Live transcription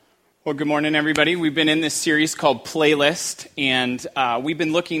Well, good morning, everybody. We've been in this series called Playlist, and we've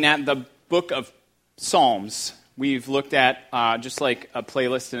been looking at the book of Psalms. We've looked at, just like a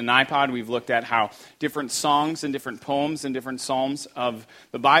playlist in an iPod, we've looked at how different songs and different poems and different psalms of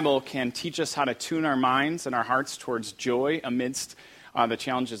the Bible can teach us how to tune our minds and our hearts towards joy amidst the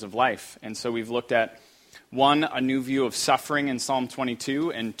challenges of life. And so we've looked at, one, a new view of suffering in Psalm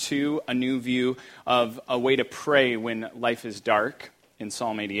 22, and two, a new view of a way to pray when life is dark in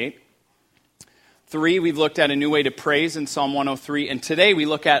Psalm 88. 3, we've looked at a new way to praise in Psalm 103, and today we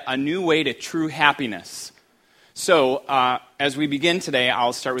look at a new way to true happiness. So, as we begin today,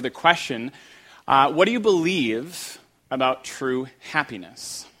 I'll start with a question. What do you believe about true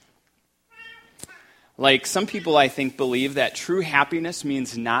happiness? Like, some people, I think, believe that true happiness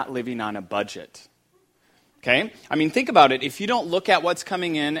means not living on a budget. Okay? I mean, think about it. If you don't look at what's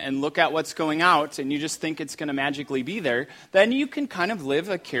coming in and look at what's going out and you just think it's going to magically be there, then you can kind of live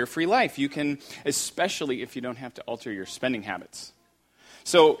a carefree life. You can, especially if you don't have to alter your spending habits.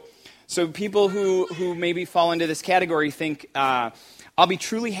 So people who maybe fall into this category think, I'll be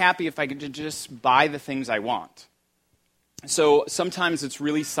truly happy if I could just buy the things I want. So sometimes it's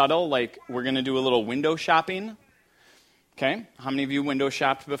really subtle, like we're going to do a little window shopping. Okay? How many of you window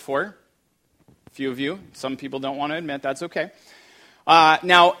shopped before? A few of you. Some people don't want to admit, that's okay.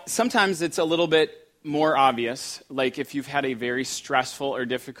 Now, sometimes it's a little bit more obvious, like if you've had a very stressful or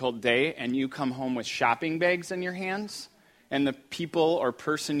difficult day and you come home with shopping bags in your hands, and the people or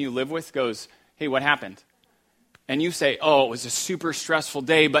person you live with goes, hey, what happened? And you say, oh, it was a super stressful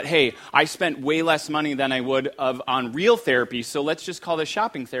day, but hey, I spent way less money than I would have on real therapy, so let's just call this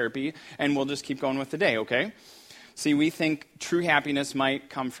shopping therapy, and we'll just keep going with the day, okay? See, we think true happiness might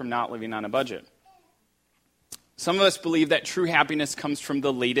come from not living on a budget. Some of us believe that true happiness comes from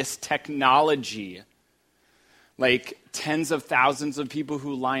the latest technology, like tens of thousands of people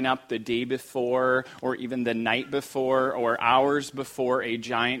who line up the day before or even the night before or hours before a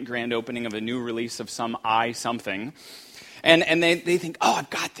giant grand opening of a new release of some something. And they think, oh,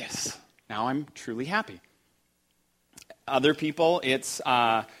 I've got this. Now I'm truly happy. Other people, it's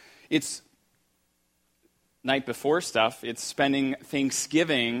night before stuff. It's spending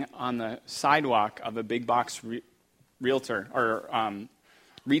Thanksgiving on the sidewalk of a big box realtor or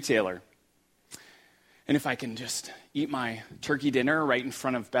retailer. And if I can just eat my turkey dinner right in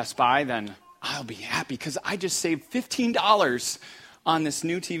front of Best Buy, then I'll be happy because I just saved $15 on this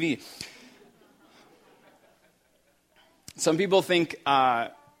new TV. Some people think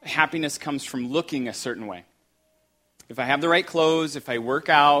happiness comes from looking a certain way. If I have the right clothes, if I work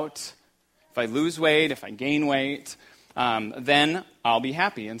out, if I lose weight, if I gain weight, then I'll be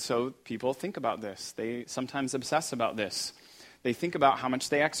happy. And so people think about this. They sometimes obsess about this. They think about how much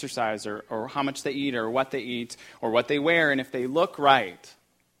they exercise or how much they eat or what they wear. And if they look right,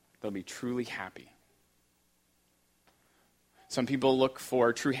 they'll be truly happy. Some people look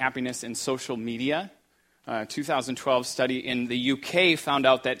for true happiness in social media. A 2012 study in the UK found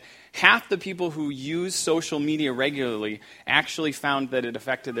out that half the people who use social media regularly actually found that it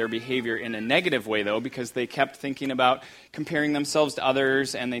affected their behavior in a negative way, though, because they kept thinking about comparing themselves to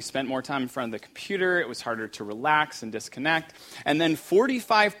others, and they spent more time in front of the computer. It was harder to relax and disconnect. And then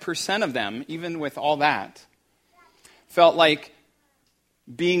 45% of them, even with all that, felt like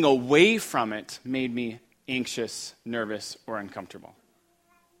being away from it made me anxious, nervous, or uncomfortable.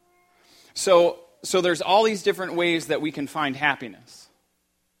 So there's all these different ways that we can find happiness,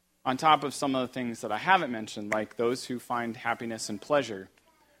 on top of some of the things that I haven't mentioned, like those who find happiness in pleasure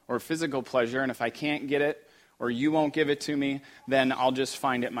or physical pleasure, and if I can't get it or you won't give it to me, then I'll just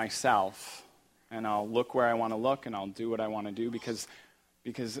find it myself, and I'll look where I want to look, and I'll do what I want to do, because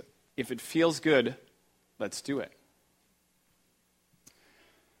if it feels good, let's do it.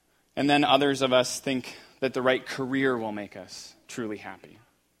 And then others of us think that the right career will make us truly happy.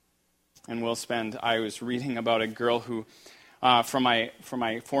 And I was reading about a girl who, from my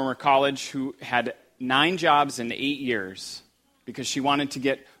former college, who had 9 jobs in 8 years because she wanted to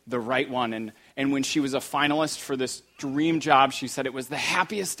get the right one. And when she was a finalist for this dream job, she said, it was the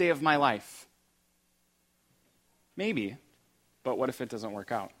happiest day of my life. Maybe, but what if it doesn't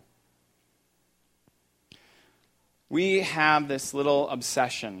work out? We have this little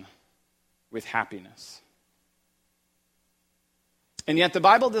obsession with happiness. And yet the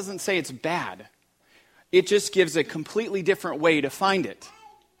Bible doesn't say it's bad. It just gives a completely different way to find it.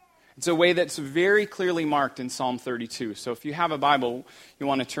 It's a way that's very clearly marked in Psalm 32. So if you have a Bible, you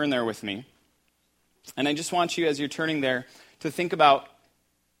want to turn there with me. And I just want you, as you're turning there, to think about,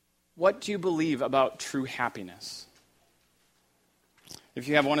 what do you believe about true happiness? If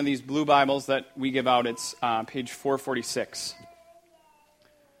you have one of these blue Bibles that we give out, it's page 446.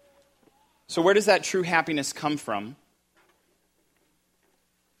 So where does that true happiness come from?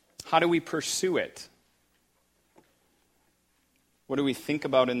 How do we pursue it? What do we think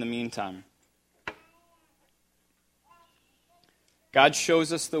about in the meantime? God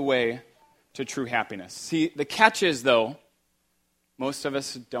shows us the way to true happiness. See, the catch is, though, most of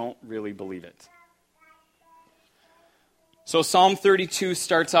us don't really believe it. So Psalm 32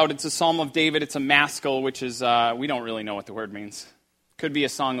 starts out, it's a Psalm of David, it's a maskil, which is, we don't really know what the word means. Could be a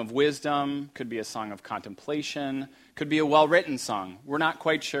song of wisdom, could be a song of contemplation, could be a well-written song. We're not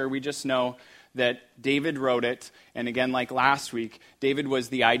quite sure, we just know that David wrote it, and again, like last week, David was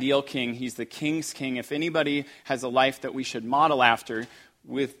the ideal king. He's the king's king. If anybody has a life that we should model after,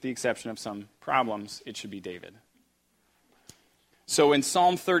 with the exception of some problems, it should be David. So in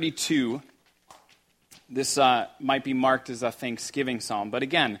Psalm 32, this might be marked as a thanksgiving psalm, but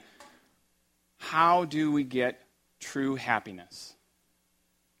again, how do we get true happiness?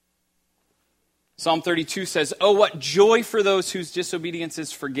 Psalm 32 says, "Oh, what joy for those whose disobedience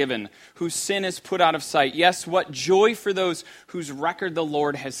is forgiven, whose sin is put out of sight. Yes, what joy for those whose record the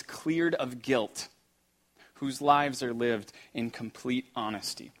Lord has cleared of guilt, whose lives are lived in complete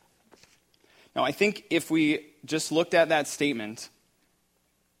honesty." Now, I think if we just looked at that statement,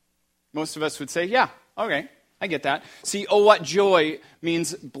 most of us would say, yeah, okay, I get that. See, oh, what joy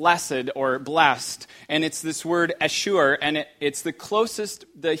means blessed or blessed. And it's this word ashur, and it's the closest,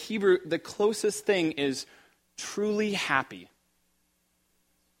 the Hebrew, the closest thing is truly happy.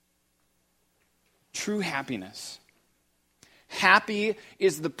 True happiness. Happy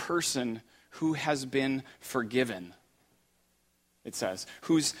is the person who has been forgiven, it says,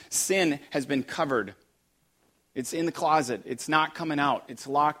 whose sin has been covered. It's in the closet. It's not coming out. It's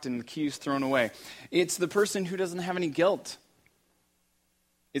locked and the key's thrown away. It's the person who doesn't have any guilt.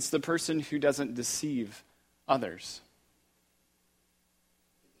 It's the person who doesn't deceive others.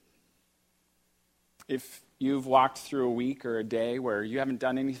 If you've walked through a week or a day where you haven't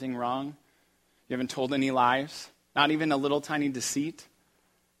done anything wrong, you haven't told any lies, not even a little tiny deceit,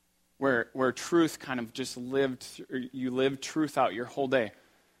 where truth kind of just you lived truth out your whole day,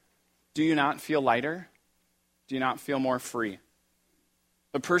 do you not feel lighter? Do you not feel more free?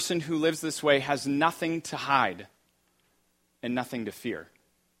 The person who lives this way has nothing to hide and nothing to fear.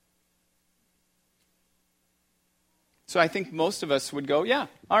 So I think most of us would go, yeah,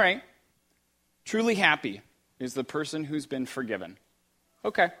 all right. Truly happy is the person who's been forgiven.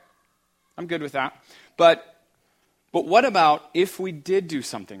 Okay, I'm good with that. But what about if we did do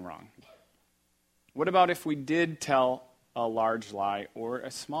something wrong? What about if we did tell a large lie or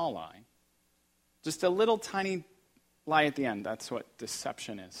a small lie? Just a little tiny lie at the end. That's what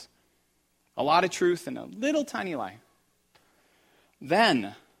deception is. A lot of truth and a little tiny lie.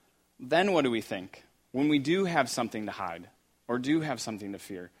 Then what do we think? When we do have something to hide or do have something to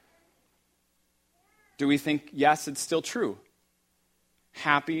fear, do we think, yes, it's still true?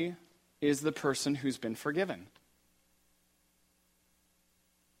 Happy is the person who's been forgiven.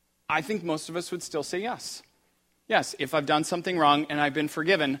 I think most of us would still say yes. Yes, if I've done something wrong and I've been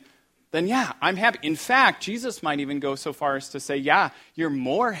forgiven, then yeah, I'm happy. In fact, Jesus might even go so far as to say, yeah, you're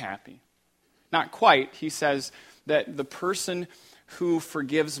more happy. Not quite. He says that the person who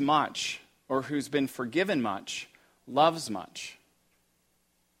forgives much or who's been forgiven much loves much.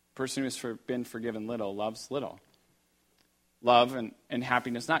 The person who's been forgiven little loves little. Love and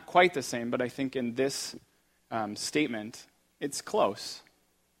happiness, not quite the same, but I think in this statement, it's close.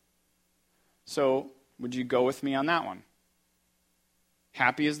 So, would you go with me on that one?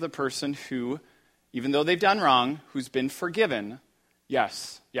 Happy is the person who, even though they've done wrong, who's been forgiven.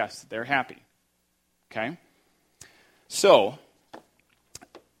 Yes, they're happy. Okay? So,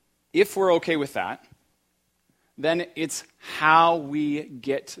 if we're okay with that, then it's how we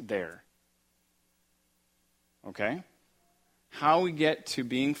get there. Okay? How we get to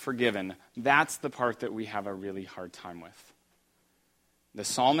being forgiven, that's the part that we have a really hard time with. The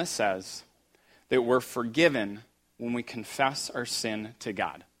psalmist says that we're forgiven when we confess our sin to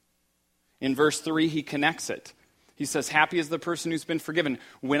God. In verse 3, he connects it. He says, happy is the person who's been forgiven.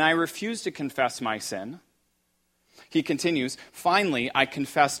 When I refuse to confess my sin, he continues, finally, I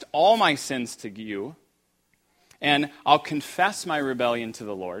confessed all my sins to you, and I'll confess my rebellion to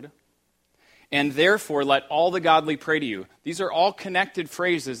the Lord, and therefore let all the godly pray to you. These are all connected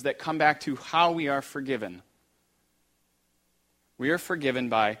phrases that come back to how we are forgiven. We are forgiven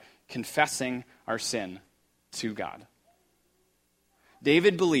by confessing our sin to God.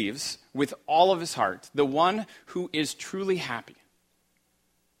 David believes with all of his heart, the one who is truly happy,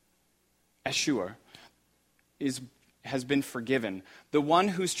 Ashur, has been forgiven. The one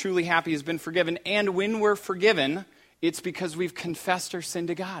who's truly happy has been forgiven. And when we're forgiven, it's because we've confessed our sin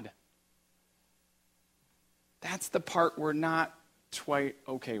to God. That's the part we're not quite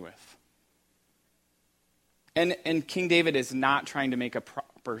okay with. And King David is not trying to make a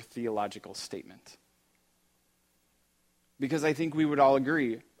proper theological statement. Because I think we would all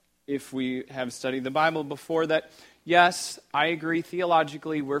agree, if we have studied the Bible before, that yes, I agree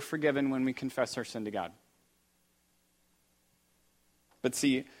theologically we're forgiven when we confess our sin to God. But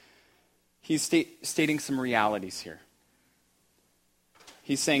see, he's stating some realities here.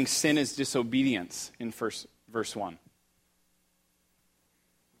 He's saying sin is disobedience in verse 1.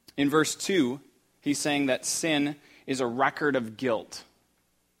 In verse 2, he's saying that sin is a record of guilt.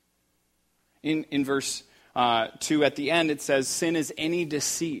 In verse 2 at the end, it says, sin is any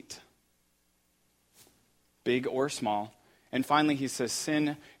deceit, big or small. And finally, he says,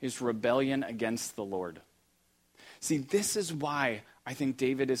 sin is rebellion against the Lord. See, this is why I think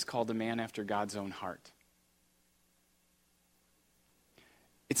David is called a man after God's own heart.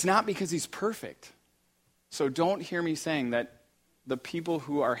 It's not because he's perfect. So don't hear me saying that the people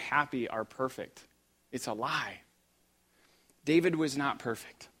who are happy are perfect. It's a lie. David was not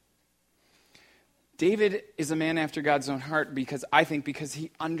perfect. David is a man after God's own heart because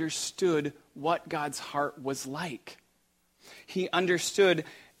he understood what God's heart was like. He understood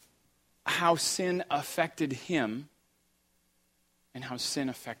how sin affected him and how sin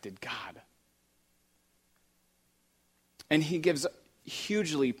affected God. And he gives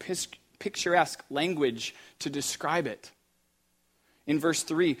hugely picturesque language to describe it. In verse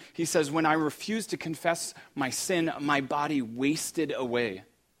 3, he says, when I refused to confess my sin, my body wasted away.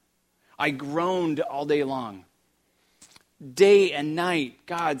 I groaned all day long. Day and night,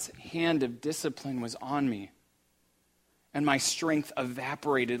 God's hand of discipline was on me, and my strength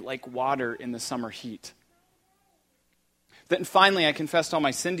evaporated like water in the summer heat. Then finally, I confessed all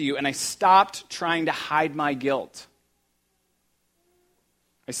my sin to you, and I stopped trying to hide my guilt.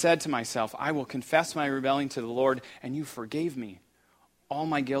 I said to myself, I will confess my rebellion to the Lord, and you forgave me. All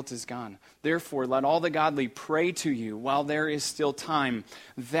my guilt is gone. Therefore, let all the godly pray to you while there is still time,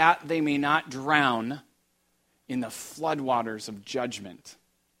 that they may not drown in the floodwaters of judgment.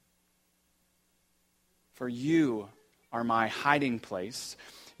 For you are my hiding place.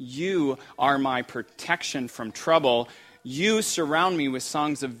 You are my protection from trouble. You surround me with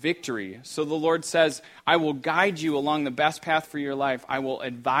songs of victory. So the Lord says, I will guide you along the best path for your life. I will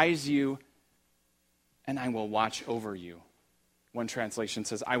advise you, and I will watch over you. One translation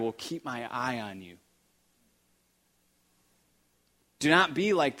says, I will keep my eye on you. Do not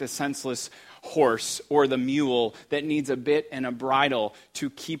be like the senseless horse or the mule that needs a bit and a bridle to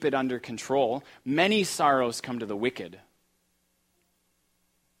keep it under control. Many sorrows come to the wicked,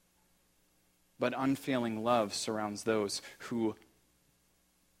 but unfailing love surrounds those who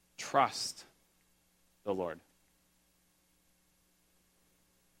trust the Lord.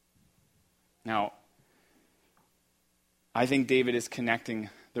 Now, I think David is connecting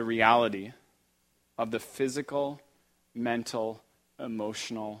the reality of the physical, mental,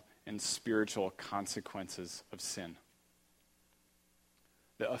 emotional, and spiritual consequences of sin.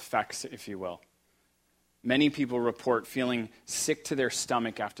 The effects, if you will. Many people report feeling sick to their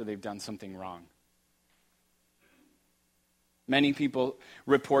stomach after they've done something wrong. Many people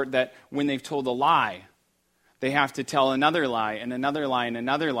report that when they've told a lie, they have to tell another lie and another lie and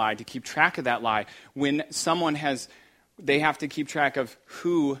another lie to keep track of that lie. When someone they have to keep track of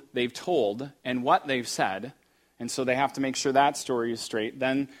who they've told and what they've said, and so they have to make sure that story is straight.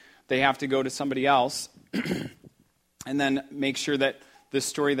 Then they have to go to somebody else and then make sure that the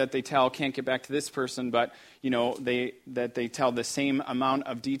story that they tell can't get back to this person, but that they tell the same amount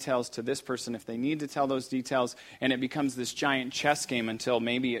of details to this person if they need to tell those details, and it becomes this giant chess game until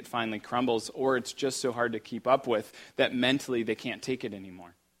maybe it finally crumbles, or it's just so hard to keep up with that mentally they can't take it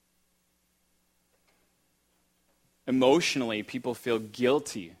anymore. Emotionally, people feel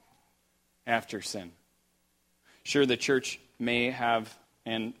guilty after sin. Sure, the church may have,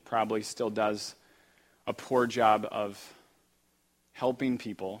 and probably still does, a poor job of helping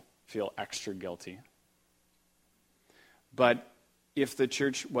people feel extra guilty. But if the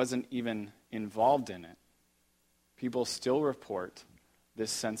church wasn't even involved in it, people still report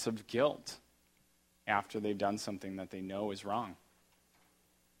this sense of guilt after they've done something that they know is wrong.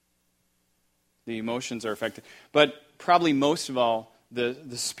 The emotions are affected. But probably most of all, the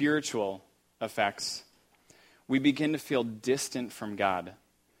spiritual effects. We begin to feel distant from God.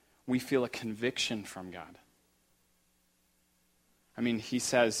 We feel a conviction from God. I mean, he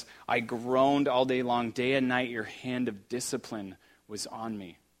says, I groaned all day long, day and night, your hand of discipline was on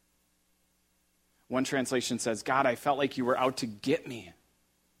me. One translation says, God, I felt like you were out to get me.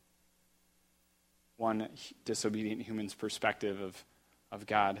 One disobedient human's perspective of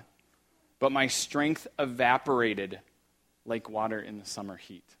God. but my strength evaporated like water in the summer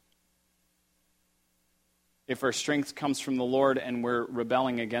heat. If our strength comes from the Lord and we're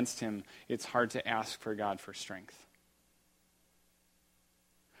rebelling against him, it's hard to ask for God for strength.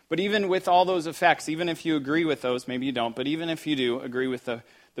 But even with all those effects, even if you agree with those, maybe you don't, but even if you do agree with the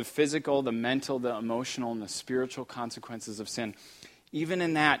physical, the mental, the emotional, and the spiritual consequences of sin, even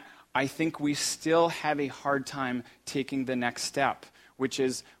in that, I think we still have a hard time taking the next step, which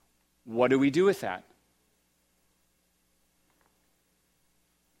is, what do we do with that?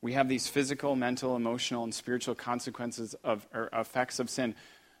 We have these physical, mental, emotional, and spiritual consequences of or effects of sin.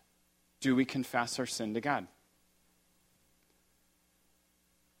 Do we confess our sin to God?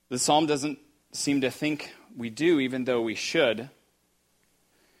 The psalm doesn't seem to think we do, even though we should.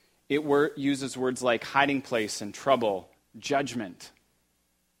 It uses words like hiding place and trouble, judgment.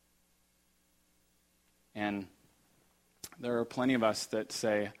 And there are plenty of us that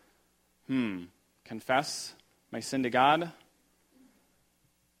say, confess my sin to God,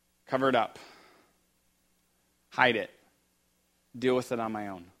 cover it up, hide it, deal with it on my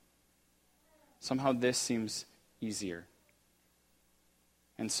own. Somehow this seems easier.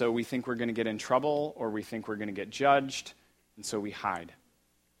 And so we think we're going to get in trouble, or we think we're going to get judged, and so we hide.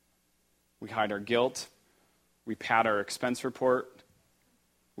 We hide our guilt, we pad our expense report,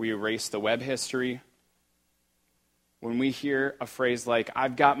 we erase the web history. When we hear a phrase like,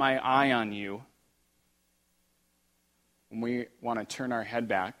 I've got my eye on you, when we want to turn our head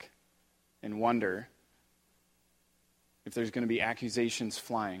back and wonder if there's going to be accusations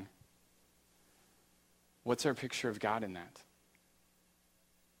flying, what's our picture of God in that?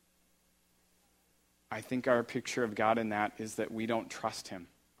 I think our picture of God in that is that we don't trust him.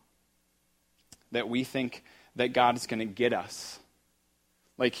 That we think that God is going to get us.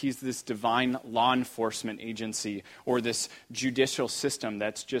 Like he's this divine law enforcement agency or this judicial system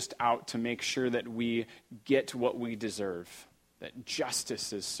that's just out to make sure that we get what we deserve, that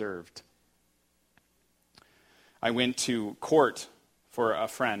justice is served. I went to court for a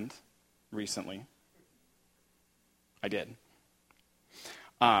friend recently. I did.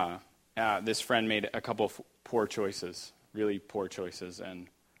 This friend made a couple of poor choices, really poor choices, and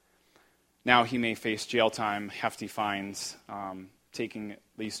now he may face jail time, hefty fines, taking at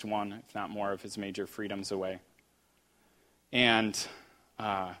least one, if not more, of his major freedoms away. And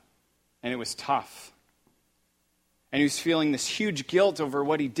it was tough. And he was feeling this huge guilt over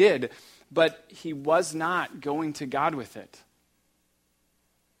what he did, but he was not going to God with it.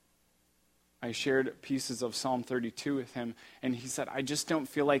 I shared pieces of Psalm 32 with him, and he said, I just don't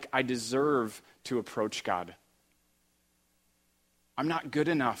feel like I deserve to approach God. I'm not good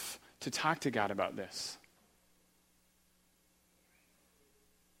enough to talk to God about this.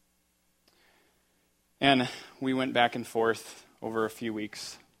 And we went back and forth over a few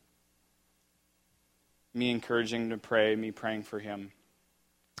weeks. Me encouraging him to pray, me praying for him,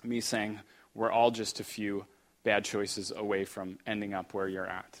 me saying, we're all just a few bad choices away from ending up where you're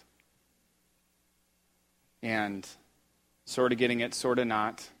at. And sort of getting it, sort of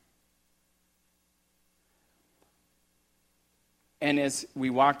not. And as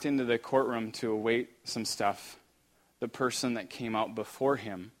we walked into the courtroom to await some stuff, the person that came out before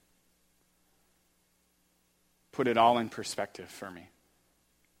him put it all in perspective for me.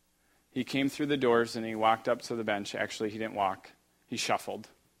 He came through the doors and he walked up to the bench. Actually, he didn't walk. He shuffled.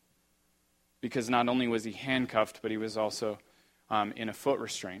 Because not only was he handcuffed, but he was also in a foot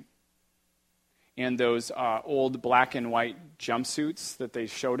restraint. And those old black and white jumpsuits that they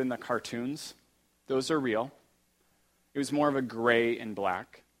showed in the cartoons, those are real. It was more of a gray and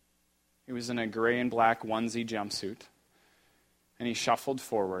black. He was in a gray and black onesie jumpsuit. And he shuffled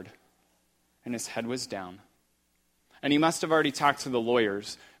forward, and his head was down. And he must have already talked to the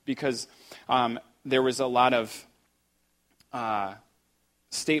lawyers, because there was a lot of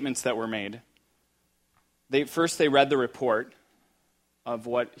statements that were made. First they read the report of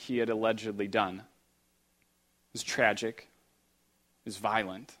what he had allegedly done. It was tragic. It was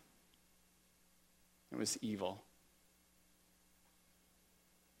violent. It was evil.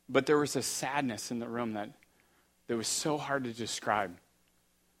 But there was a sadness in the room that was so hard to describe.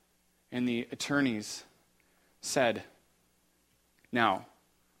 And the attorneys said, now,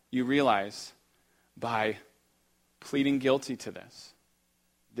 you realize by pleading guilty to this,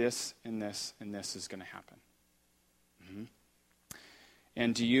 this and this and this is going to happen. Mm-hmm.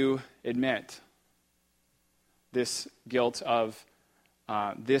 And do you admit this guilt of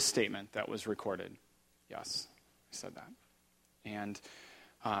this statement that was recorded? Yes, I said that. And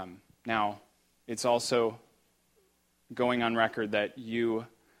now, it's also going on record that you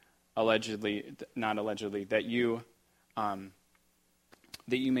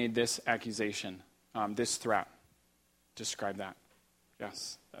that you made this accusation, this threat. Describe that.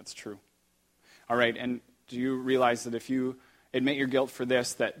 Yes, that's true. All right, and do you realize that if you admit your guilt for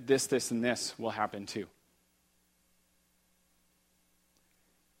this, that this, and this will happen too?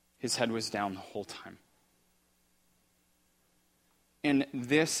 His head was down the whole time. And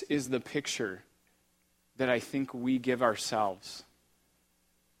this is the picture that I think we give ourselves,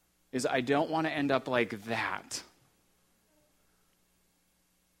 is I don't want to end up like that.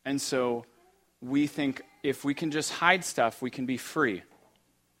 And so we think if we can just hide stuff, we can be free.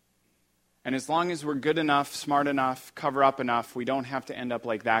 And as long as we're good enough, smart enough, cover up enough, we don't have to end up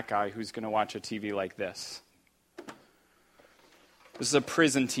like that guy who's going to watch a TV like this. This is a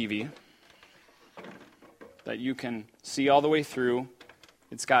prison TV that you can see all the way through.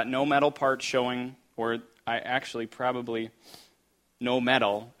 It's got no metal part showing, or probably no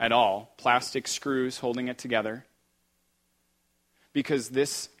metal at all. Plastic screws holding it together. Because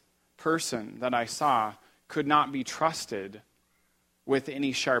this person that I saw could not be trusted with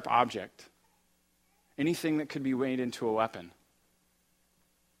any sharp object. Anything that could be made into a weapon.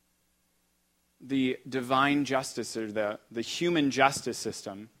 The divine justice, or the human justice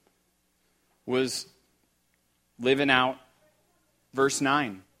system, was living out verse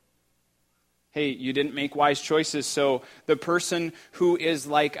 9. Hey, you didn't make wise choices, so the person who is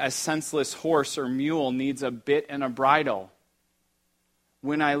like a senseless horse or mule needs a bit and a bridle.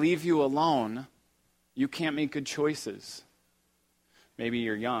 When I leave you alone, you can't make good choices. Maybe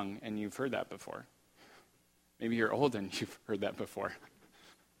you're young and you've heard that before. Maybe you're old and you've heard that before.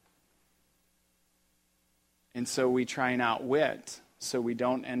 And so we try and outwit so we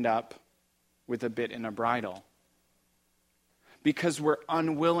don't end up with a bit and a bridle. Because we're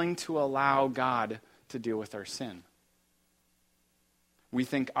unwilling to allow God to deal with our sin. We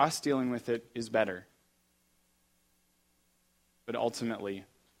think us dealing with it is better. But ultimately,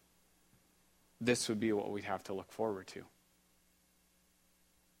 this would be what we'd have to look forward to.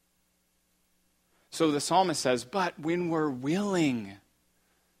 So the psalmist says, but when we're willing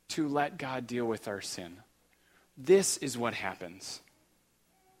to let God deal with our sin, this is what happens.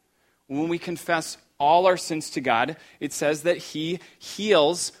 When we confess all our sins to God, it says that He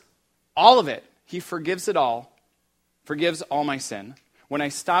heals all of it. He forgives it all, forgives all my sin. When I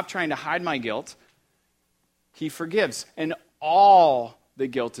stop trying to hide my guilt, He forgives, and all the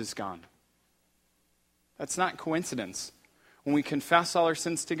guilt is gone. That's not coincidence. When we confess all our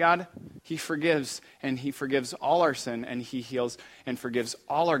sins to God, He forgives, and He forgives all our sin, and He heals and forgives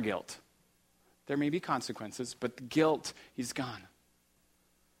all our guilt. There may be consequences, but the guilt, He's gone.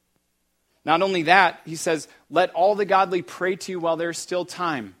 Not only that, He says, let all the godly pray to you while there's still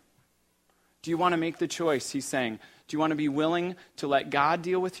time. Do you want to make the choice? He's saying, do you want to be willing to let God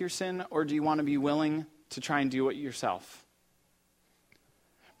deal with your sin, or do you want to be willing to try and do it yourself?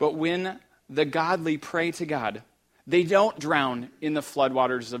 But when the godly pray to God, they don't drown in the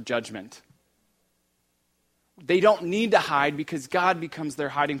floodwaters of judgment. They don't need to hide because God becomes their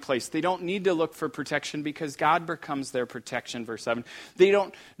hiding place. They don't need to look for protection because God becomes their protection, verse 7. They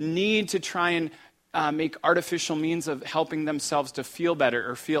don't need to try and make artificial means of helping themselves to feel better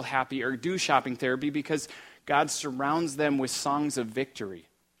or feel happy or do shopping therapy because God surrounds them with songs of victory.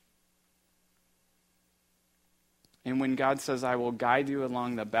 And when God says, I will guide you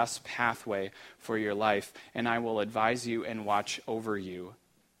along the best pathway for your life, and I will advise you and watch over you,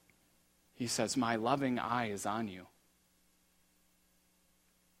 He says, my loving eye is on you.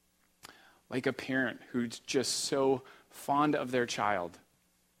 Like a parent who's just so fond of their child.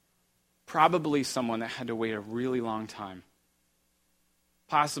 Probably someone that had to wait a really long time.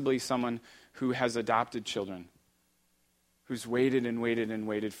 Possibly someone who has adopted children, who's waited and waited and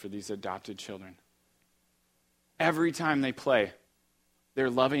waited for these adopted children. Every time they play, their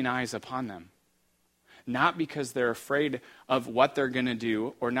loving eyes upon them. Not because they're afraid of what they're going to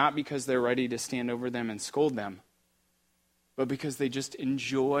do, or not because they're ready to stand over them and scold them, but because they just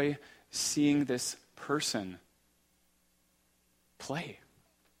enjoy seeing this person play.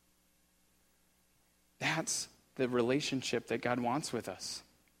 That's the relationship that God wants with us.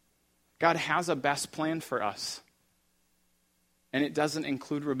 God has a best plan for us, and it doesn't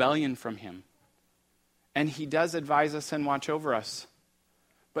include rebellion from Him. And He does advise us and watch over us,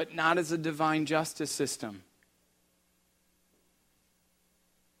 but not as a divine justice system.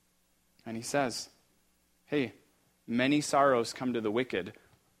 And He says, hey, many sorrows come to the wicked,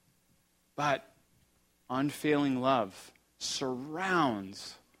 but unfailing love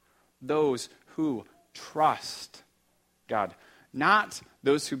surrounds those who trust God. Not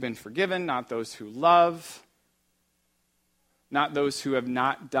those who've been forgiven, not those who love, not those who have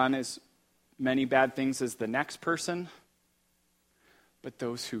not done as many bad things as the next person, but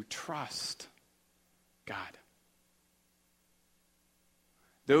those who trust God.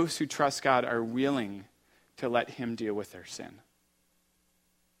 Those who trust God are willing to let him deal with their sin.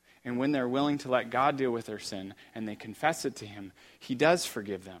 And when they're willing to let God deal with their sin and they confess it to him, he does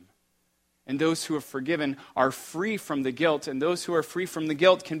forgive them. And those who are forgiven are free from the guilt. And those who are free from the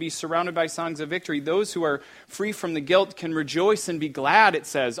guilt can be surrounded by songs of victory. Those who are free from the guilt can rejoice and be glad, it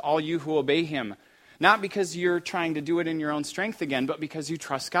says, all you who obey him. Not because you're trying to do it in your own strength again, but because you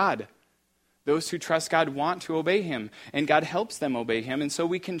trust God. Those who trust God want to obey him, and God helps them obey him. And so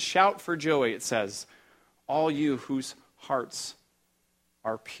we can shout for joy, it says, all you whose hearts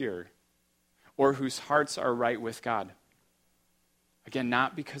are pure, or whose hearts are right with God. Again,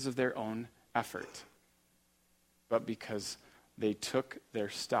 not because of their own effort, but because they took their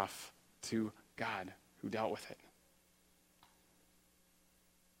stuff to God who dealt with it.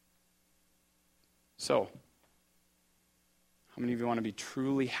 So, how many of you want to be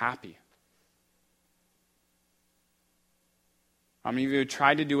truly happy? How many of you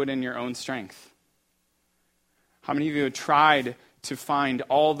tried to do it in your own strength? How many of you have tried to find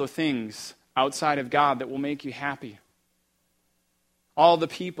all the things outside of God that will make you happy? All the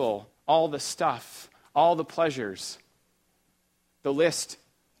people, all the stuff, all the pleasures. The list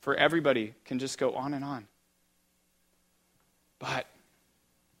for everybody can just go on and on. But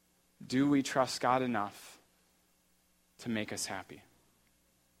do we trust God enough to make us happy?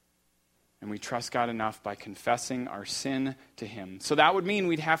 And we trust God enough by confessing our sin to him. So that would mean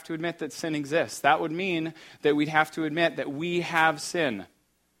we'd have to admit that sin exists. That would mean that we'd have to admit that we have sin.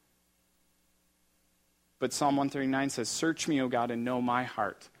 But Psalm 139 says, search me, O God, and know my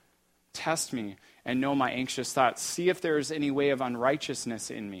heart. Test me and know my anxious thoughts. See if there is any way of unrighteousness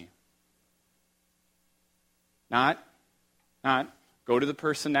in me. Not go to the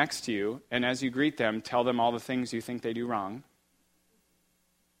person next to you, and as you greet them, tell them all the things you think they do wrong.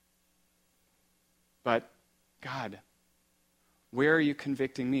 But, God, where are you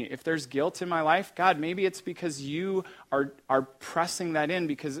convicting me? If there's guilt in my life, God, maybe it's because you are pressing that in,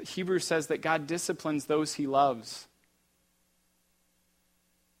 because Hebrews says that God disciplines those he loves.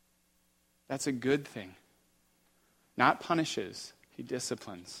 That's a good thing. Not punishes, he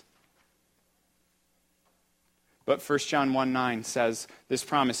disciplines. But 1 John 1:9 says this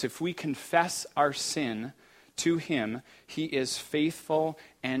promise, if we confess our sin to him, he is faithful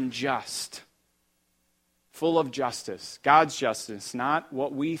and just. Full of justice, God's justice, not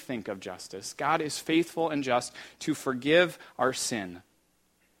what we think of justice. God is faithful and just to forgive our sin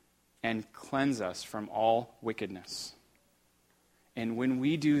and cleanse us from all wickedness. And when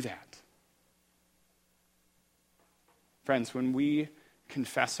we do that, friends, when we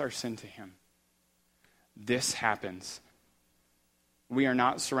confess our sin to him, this happens. We are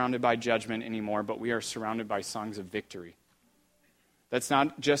not surrounded by judgment anymore, but we are surrounded by songs of victory. That's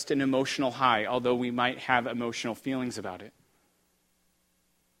not just an emotional high, although we might have emotional feelings about it.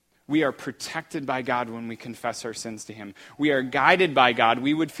 We are protected by God when we confess our sins to him. We are guided by God.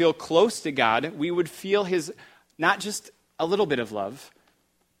 We would feel close to God. We would feel his, not just a little bit of love,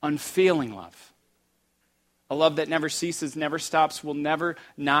 unfailing love. A love that never ceases, never stops, will never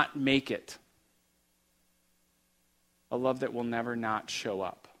not make it. A love that will never not show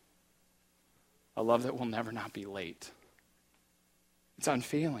up. A love that will never not be late. It's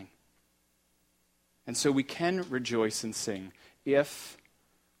unfailing. And so we can rejoice and sing if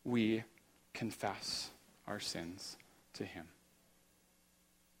we confess our sins to him.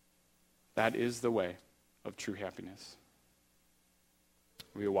 That is the way of true happiness.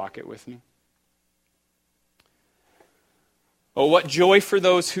 Will you walk it with me? Oh, what joy for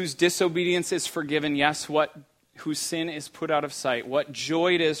those whose disobedience is forgiven. Yes, whose sin is put out of sight. What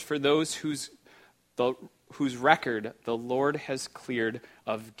joy it is for those whose record the Lord has cleared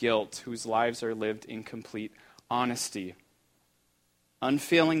of guilt, whose lives are lived in complete honesty.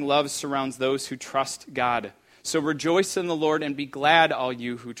 Unfailing love surrounds those who trust God. So rejoice in the Lord and be glad, all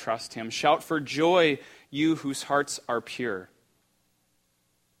you who trust him. Shout for joy, you whose hearts are pure.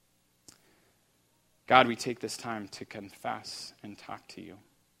 God, we take this time to confess and talk to you.